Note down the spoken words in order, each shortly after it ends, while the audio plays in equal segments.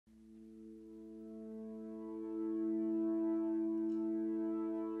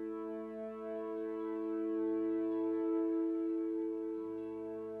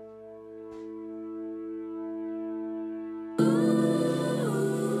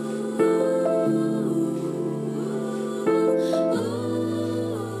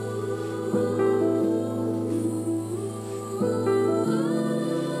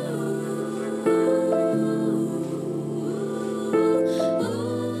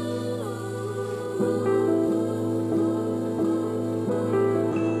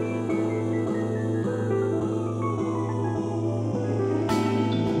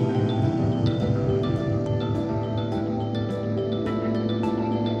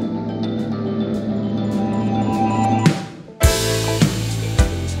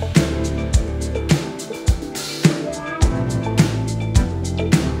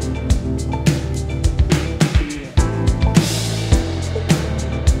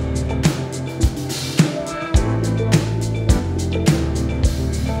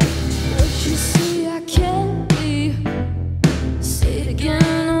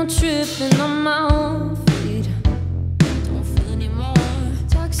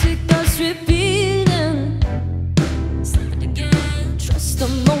repeating. Stop it again. Trust the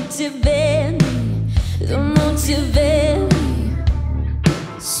motivate me, the motivate me.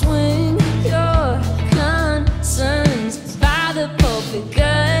 Swing your concerns by the pulpit,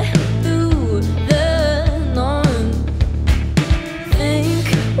 cut through the norm. Think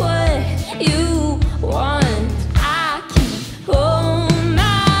what you want. I can't hold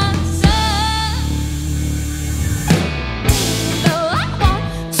myself. Though I want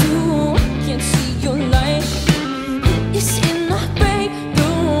to, I can't see your light. You see my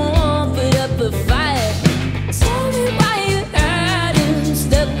breakthrough, put up a fight. Tell me why you hadn't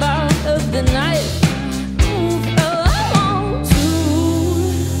stepped out of the night. Ooh, though I want to.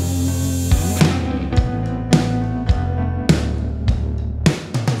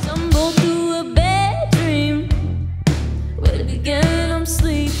 Stumble through a bad dream. Where to begin? I'm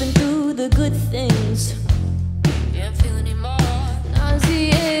sleeping through the good things. Can't feel anymore.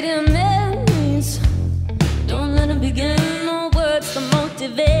 Nauseating memories. Don't let them begin. No words to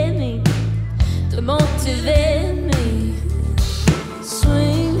motivate me, to motivate me.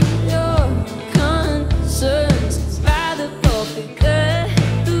 Swing your concerns by the pulpit, cut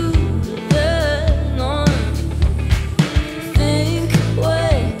through the norm. Think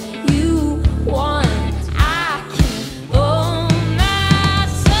what you want. I can't hold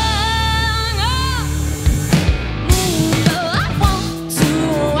myself. Move though I want to,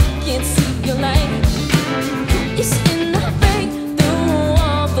 I can't see your light. It's in the breakthrough,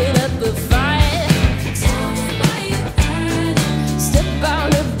 I'll put up a fight. Tell me why you had step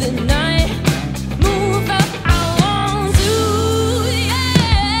out of the night. Move up, I want to, yeah.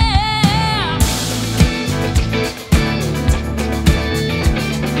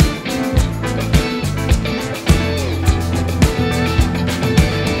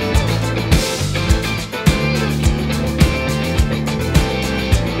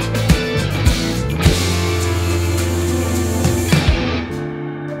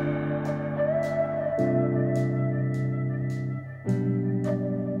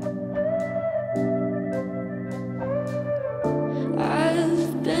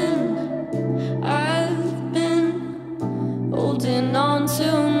 I've been holding on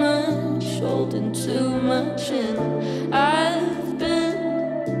too much, holding too much in. I've been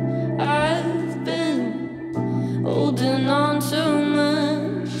holding on too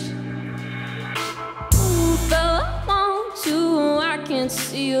much. Ooh, though I want to, I can't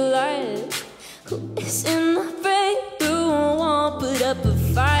see a light. Who is in the breakthrough? Won't put up a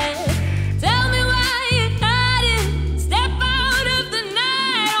fight. Tell me why you hiding. Step out of the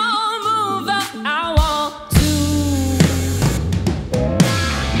night. Oh, move up, I want to.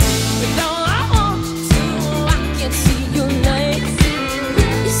 Though I want to, I can't see your light.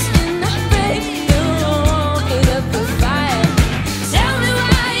 It's in the breakthrough. Won't put up a fight. Tell me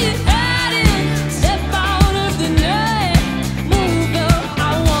why you hiding. Step out of the night. Move up, I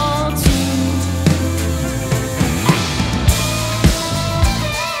want to.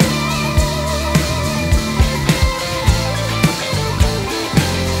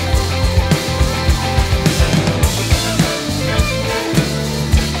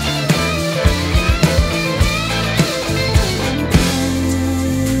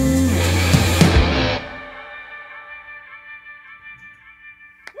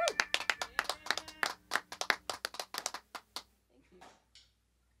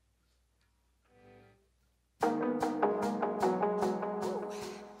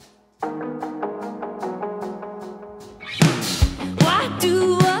 Why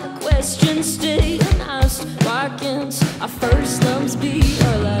do our questions stay unasked? Why can't our first loves be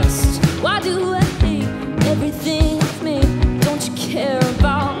our last? Why do I hate everything of me? Don't you care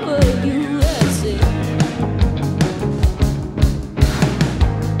about what you say?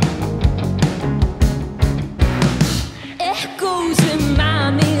 Echoes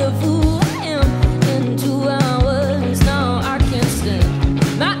remind me of who I am and who I was. Now I can't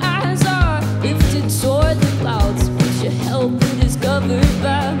stand. My eyes are lifted toward the clouds. Would you help me discovered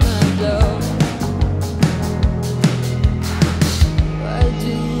by my doubt? Why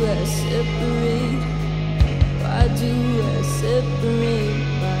do I separate? Why do I separate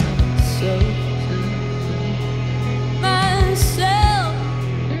myself? Myself.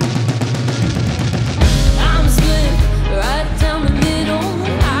 I'm split right down the middle.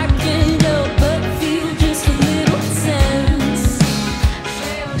 I can't help but feel just a little tense.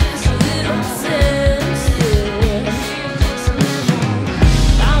 Just a little tense, yeah.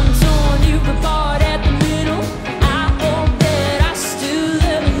 I'm torn you apart at the middle. I hope that I still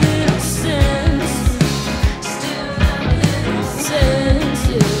have a little sense. Still have a little sense,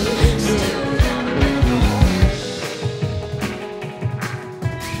 yeah.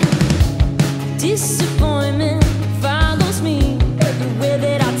 Disappointment follows me everywhere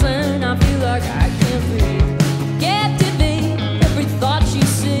that I turn. I feel like I can't breathe. Captivate every thought you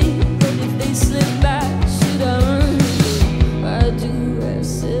say, but if they slip back, should I run? Why do I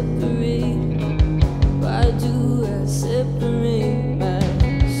separate? Why do I separate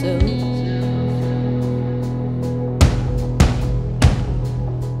myself?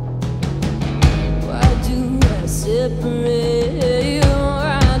 Why do I separate?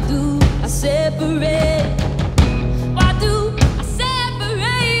 Why do I separate? Why do I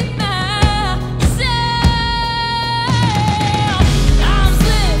separate myself? I'm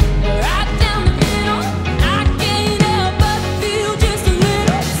split right down the middle. I can't help but feel just a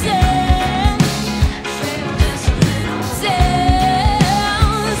little sad.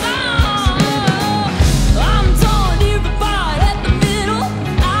 I'm torn here apart at the middle.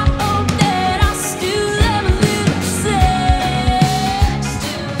 I hope that I still have a little sad,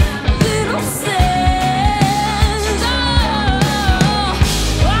 little sad.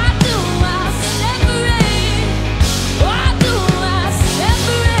 Why do I separate? Why do I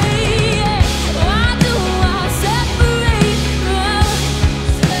separate? Why do I separate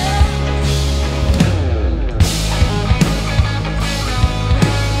myself?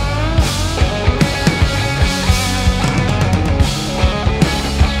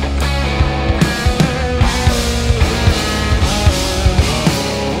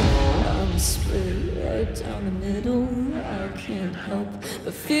 I'm split right down the middle. I can't help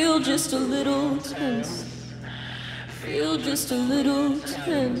but feel just a little tense. Feel just a little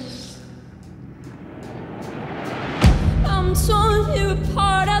tense. I'm torn here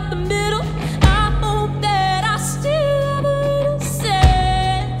apart at the middle. I hope that I still have a little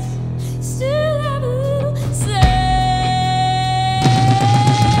sense. Still have a little sense.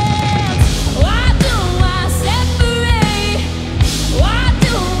 Why do I separate? Why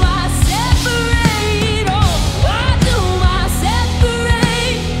do I separate? Oh, why do I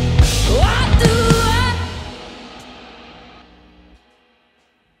separate? Why do I?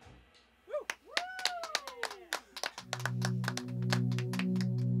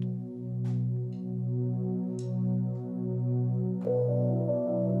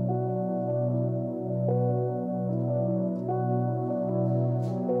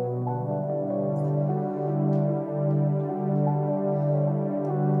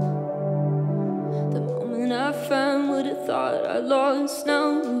 The moment I found what I thought I lost,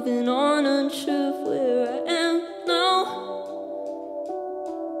 now moving on, unsure of where I am now.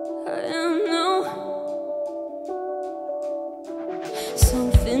 I am now.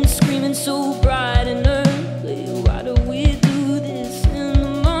 Something screaming so bright and early. Why do we do this in the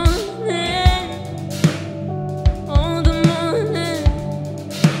morning? On the morning.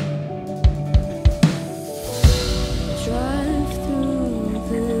 Drive through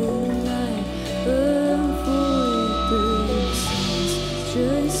the night, avoid the signs,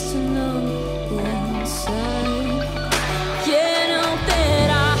 just to know inside. Can't help that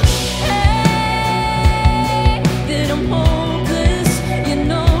I hate that I'm hopeless. You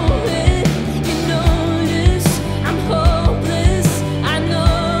know it, you notice I'm hopeless. I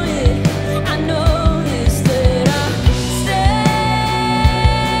know it, I notice that I stay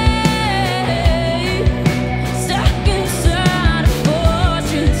stuck inside a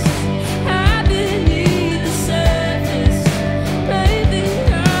fortress, high beneath the surface. Maybe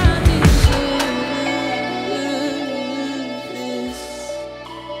I deserve this.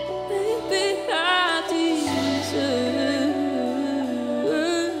 Maybe I deserve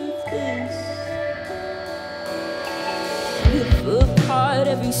this. Rip apart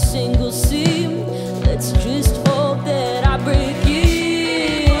every single seam. Let's just hope that I break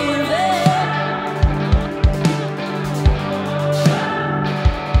even.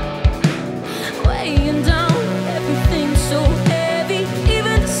 Weighing down everything so heavy,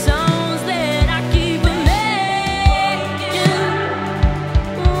 even the sounds that I keep making.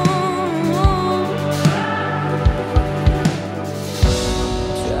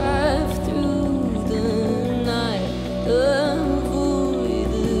 Drive through the night, avoid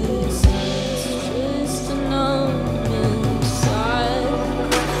the signs, just to numb inside.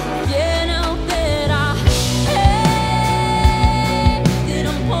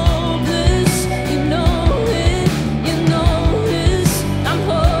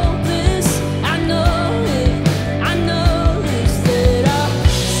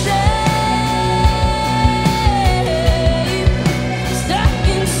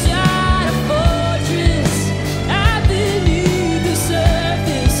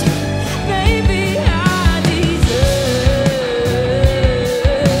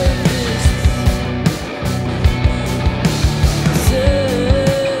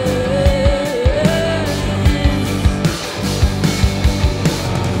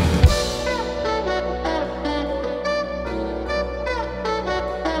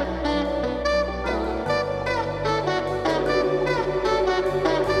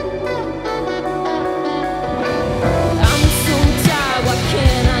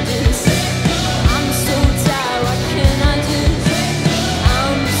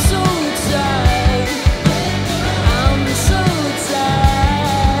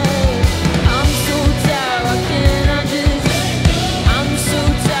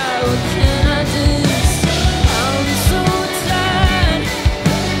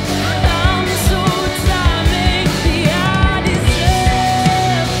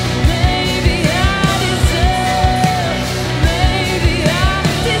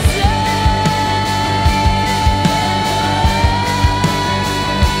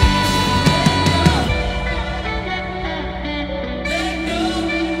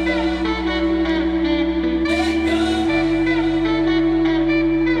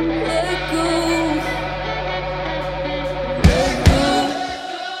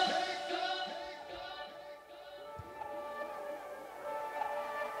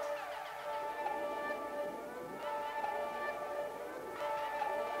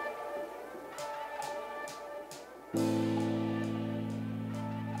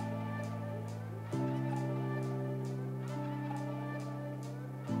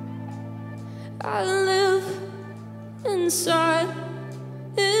 I live inside.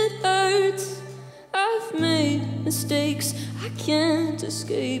 It hurts. I've made mistakes. I can't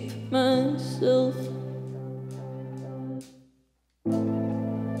escape myself.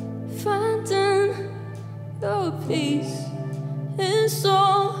 Finding your peace is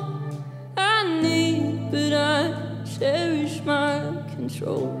all I need, but I cherish my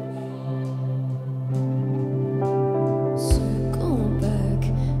control. Circle back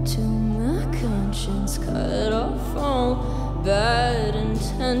to my conscience, cut off all bad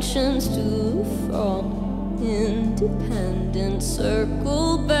intentions to fall. Independent,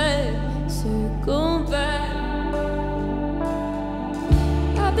 circle back, circle back.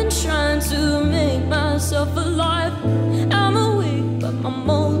 I've been trying to make myself alive. I'm awake, but my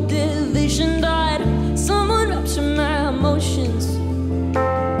motivation died. Someone ruptured my emotions,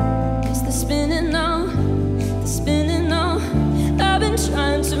 'cause they're spinning now, they're spinning now. I've been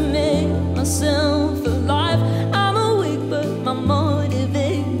trying to make myself alive. I'm awake, but my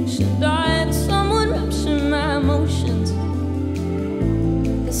motivation died. Someone ruptured my emotions.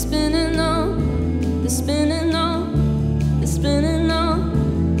 They're spinning now, they're spinning now, they're spinning now.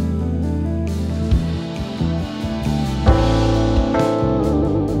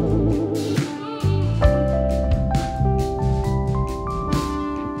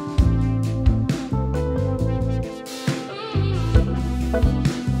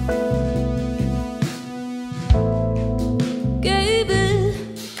 Gave it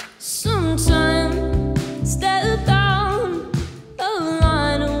some time, stepped down a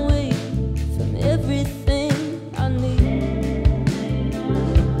line away from everything I need.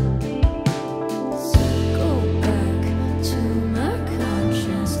 Circle back to my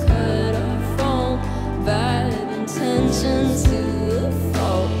conscience, cut off all bad intentions to a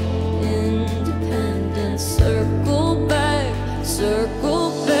fault. Independent, circle back, circle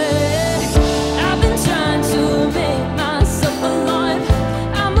back. I've been trying to make myself alive.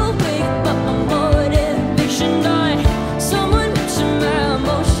 I'm awake, but my motivation died. Someone reaching my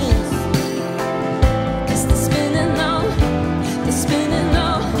emotions, 'cause they're spinning now, they're spinning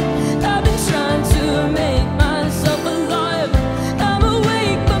now. I've been trying to make myself alive. I'm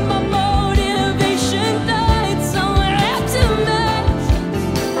awake, but my motivation died. Someone wrapped in my emotions,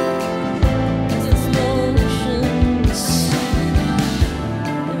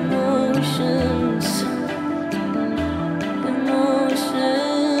 emotions,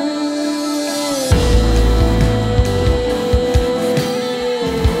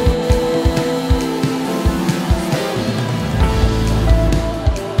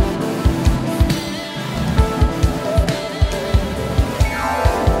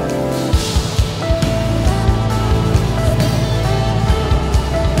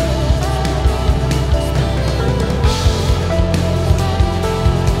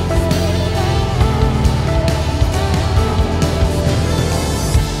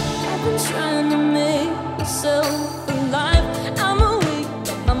 I've been trying to make myself alive. I'm awake,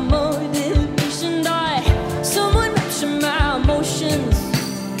 but my motivation died. Someone ruptured my emotions,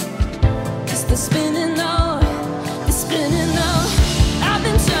 'cause they're spinning now, they're spinning now. I've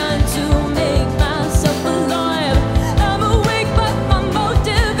been trying to make myself alive. I'm awake, but my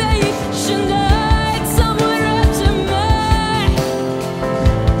motivation died. Someone wrapped in me,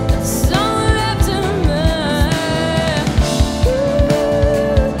 someone wrapped in me.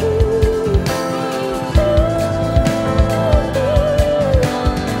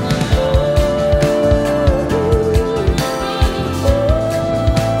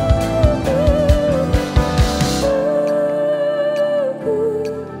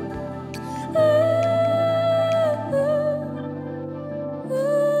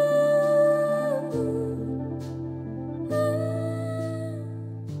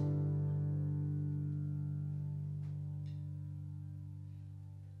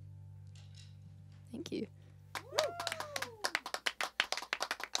 Thank you. I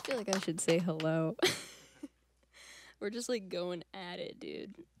feel like I should say hello. We're just like going at it,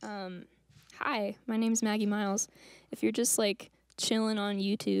 dude. Hi, my name's Maggie Miles. If you're just like chilling on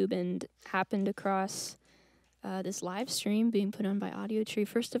YouTube and happened across this live stream being put on by Audiotree,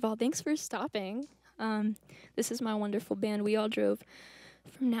 first of all, thanks for stopping. This is my wonderful band. We all drove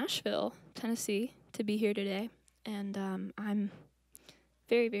from Nashville, Tennessee, to be here today, and I'm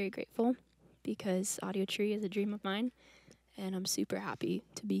very, very grateful because Audiotree is a dream of mine, and I'm super happy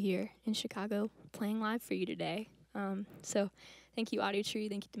to be here in Chicago playing live for you today. So thank you, Audiotree.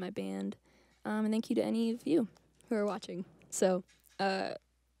 Thank you to my band, and thank you to any of you who are watching. So,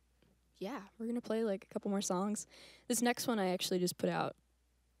 yeah, we're going to play like a couple more songs. This next one I actually just put out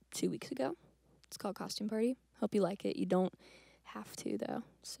 2 weeks ago. It's called Costume Party. Hope you like it. You don't have to, though,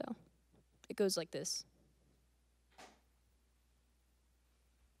 so it goes goes like this.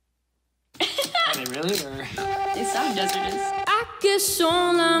 Are they really, or? They sound desertous. I guess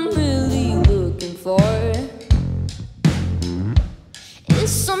all I'm really looking for is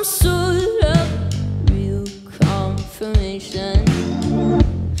some sort of real confirmation.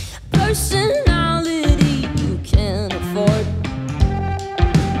 Personality you can't afford.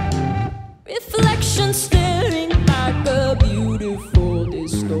 Reflection staring like a beautiful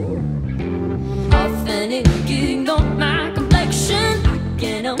discord. Authentic gig, not my complexion. I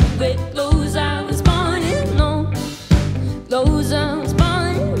can't help it. Clothes I was born in, no. Clothes I was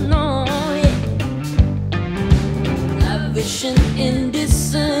born in, no, yeah. Vision in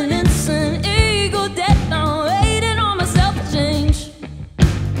dissonance and ego debt. I'm waiting on myself to change,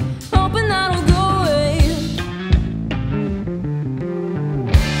 hoping that'll go away.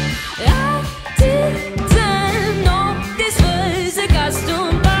 I didn't know this was a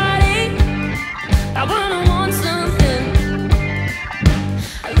costume party. I wanna want something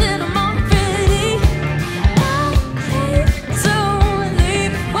a little more pretty. I hate to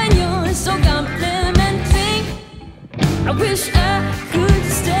leave when you're so complimenting. I wish I could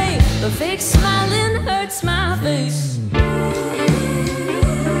stay, but fake smiling hurts my face.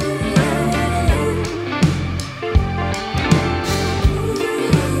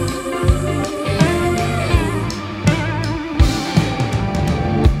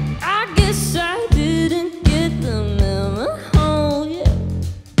 I guess I didn't get the memo yet.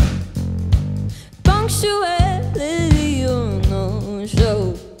 Punctuality or no show.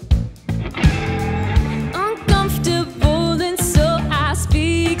 Uncomfortable and so I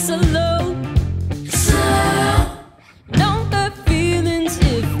speak so low. Don't hurt feelings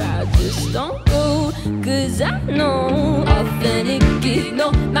if I just don't go. Cause I know authentic gig,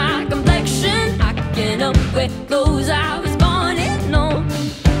 no, my complexion. I can't help it. Clothes I was born in, no.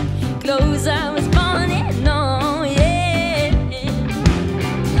 Clothes I was born in, no, yeah.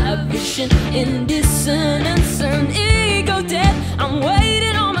 A vision in dissonance and ego death. I'm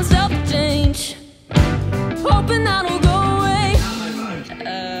waiting on myself to change, hoping that'll go away.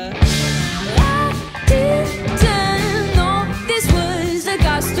 I didn't know this was a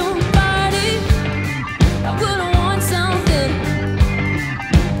costume party. I would've worn something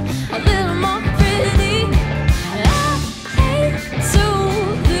a little more pretty. I hate to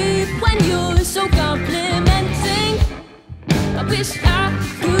leave when you're so complimenting. I wish I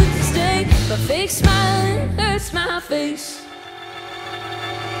could stay, but fake smiling hurts my face.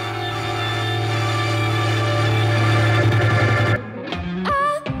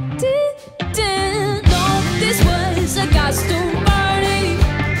 Didn't know this was a costume party.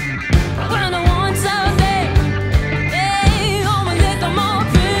 When I want something, hey, oh, a little more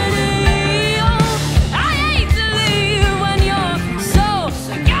pretty. Oh, I hate to leave when you're so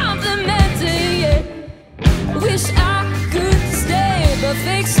complimenting. Yeah. Wish I could stay, but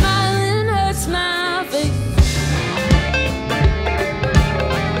fake smiling hurts my face.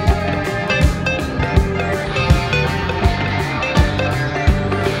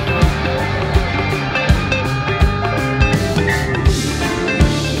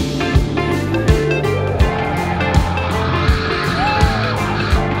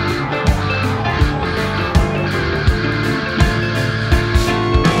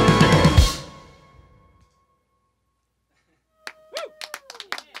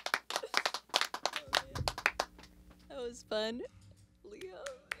 That was fun. Leo.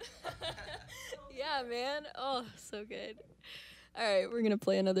 Yeah, man. Oh, so good. All right, we're going to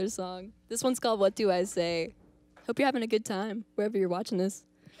play another song. This one's called What Do I Say? Hope you're having a good time wherever you're watching this.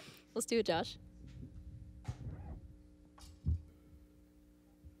 Let's do it, Josh.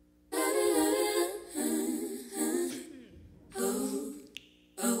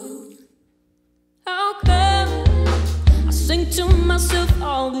 How come I sing to myself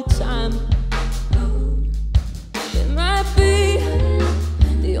all the time? It might be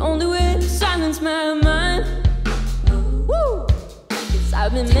the only way to silence my mind. Woo! 'Cause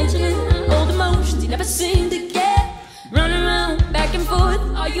I've been mentioning old emotions you never seem to get. Running around back and forth,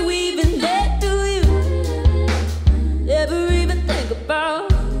 are you even there? Do you ever even think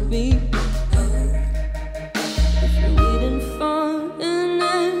about me? If you're waiting for an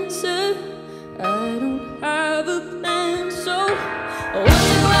answer, I don't have a plan. So what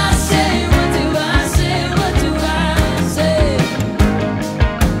do I say? What do I say? What do I say?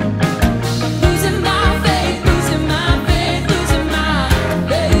 Losing my faith, losing my faith, losing my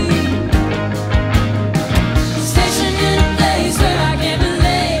faith. Stationed in a place where I can't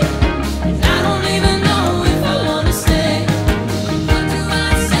relate. And I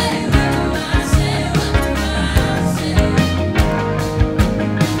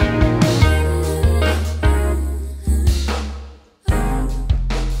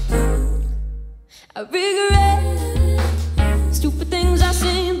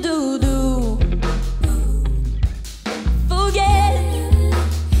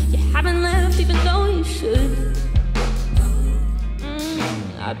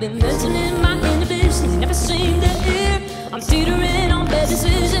I've been mentioning my inhibitions, you never seem to hear. I'm teetering on bad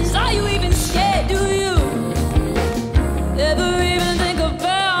decisions. Are you even scared? Do you ever even think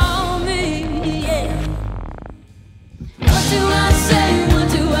about me? Yeah. What do I say?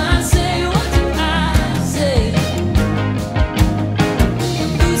 What do I say? What do I say?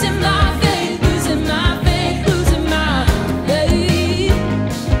 Losing my faith, losing my faith, losing my faith.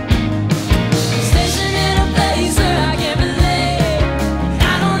 Station in a place where I can't relate.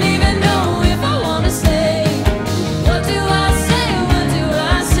 I don't even know if I want to stay. What do I say? What do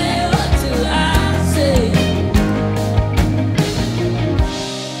I say? What do I say?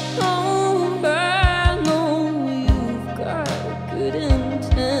 Oh, I know you've got good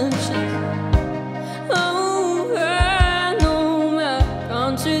intentions. Oh, I know my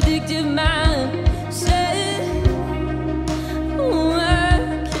contradictive mind says, oh,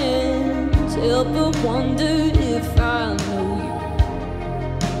 I can't help but wonder if I know you.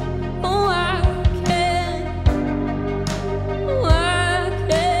 Oh, I can. Oh, I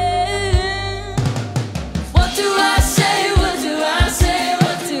can. What do I say? What do I say?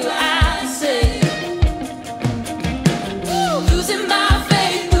 What do I say? Woo! Losing my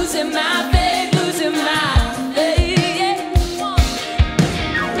faith, losing my faith, losing my faith. Yeah.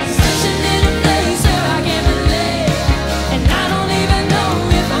 Searching in a place where I can't relate, and I don't even know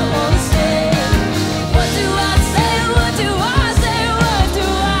if I want to stay. What do I say? What do I say? What do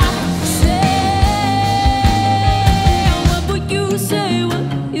I say? What would you say? What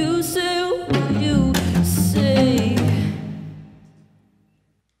would you say? What would you say?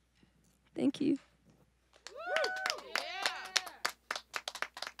 Thank you.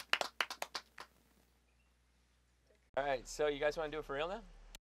 All right, so you guys want to do it for real now?